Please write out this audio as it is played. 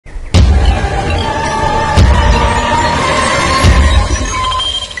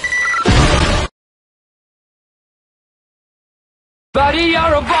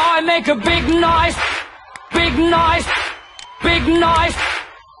a boy, make a big noise. Big noise. Big noise.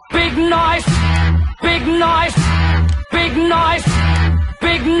 Big noise. Big noise. Big noise.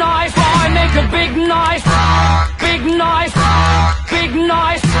 Big noise. Boy, make a big noise. Big noise. Big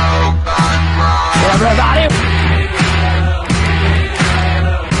noise. Everybody.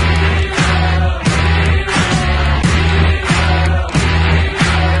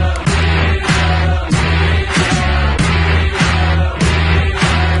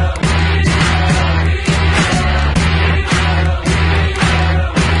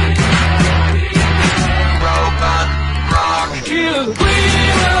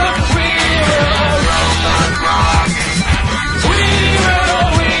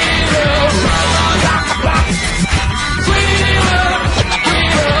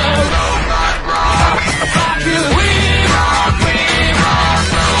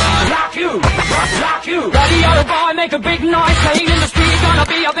 Make a big noise, playing in the street, gonna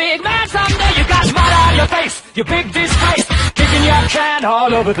be a big man someday. You got mud on your face, you big disgrace, kicking your can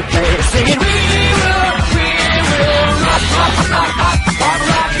all over the place, singing we will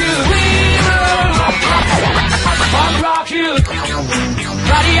rock you, we will rock you.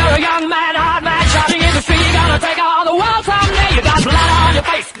 Buddy, you're a young man, hard man, shouting in the street, you're gonna take on the world someday. You got blood on your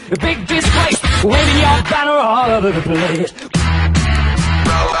face, you big disgrace, waving your banner all over the place.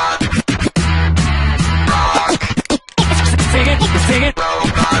 Sing it, sing it.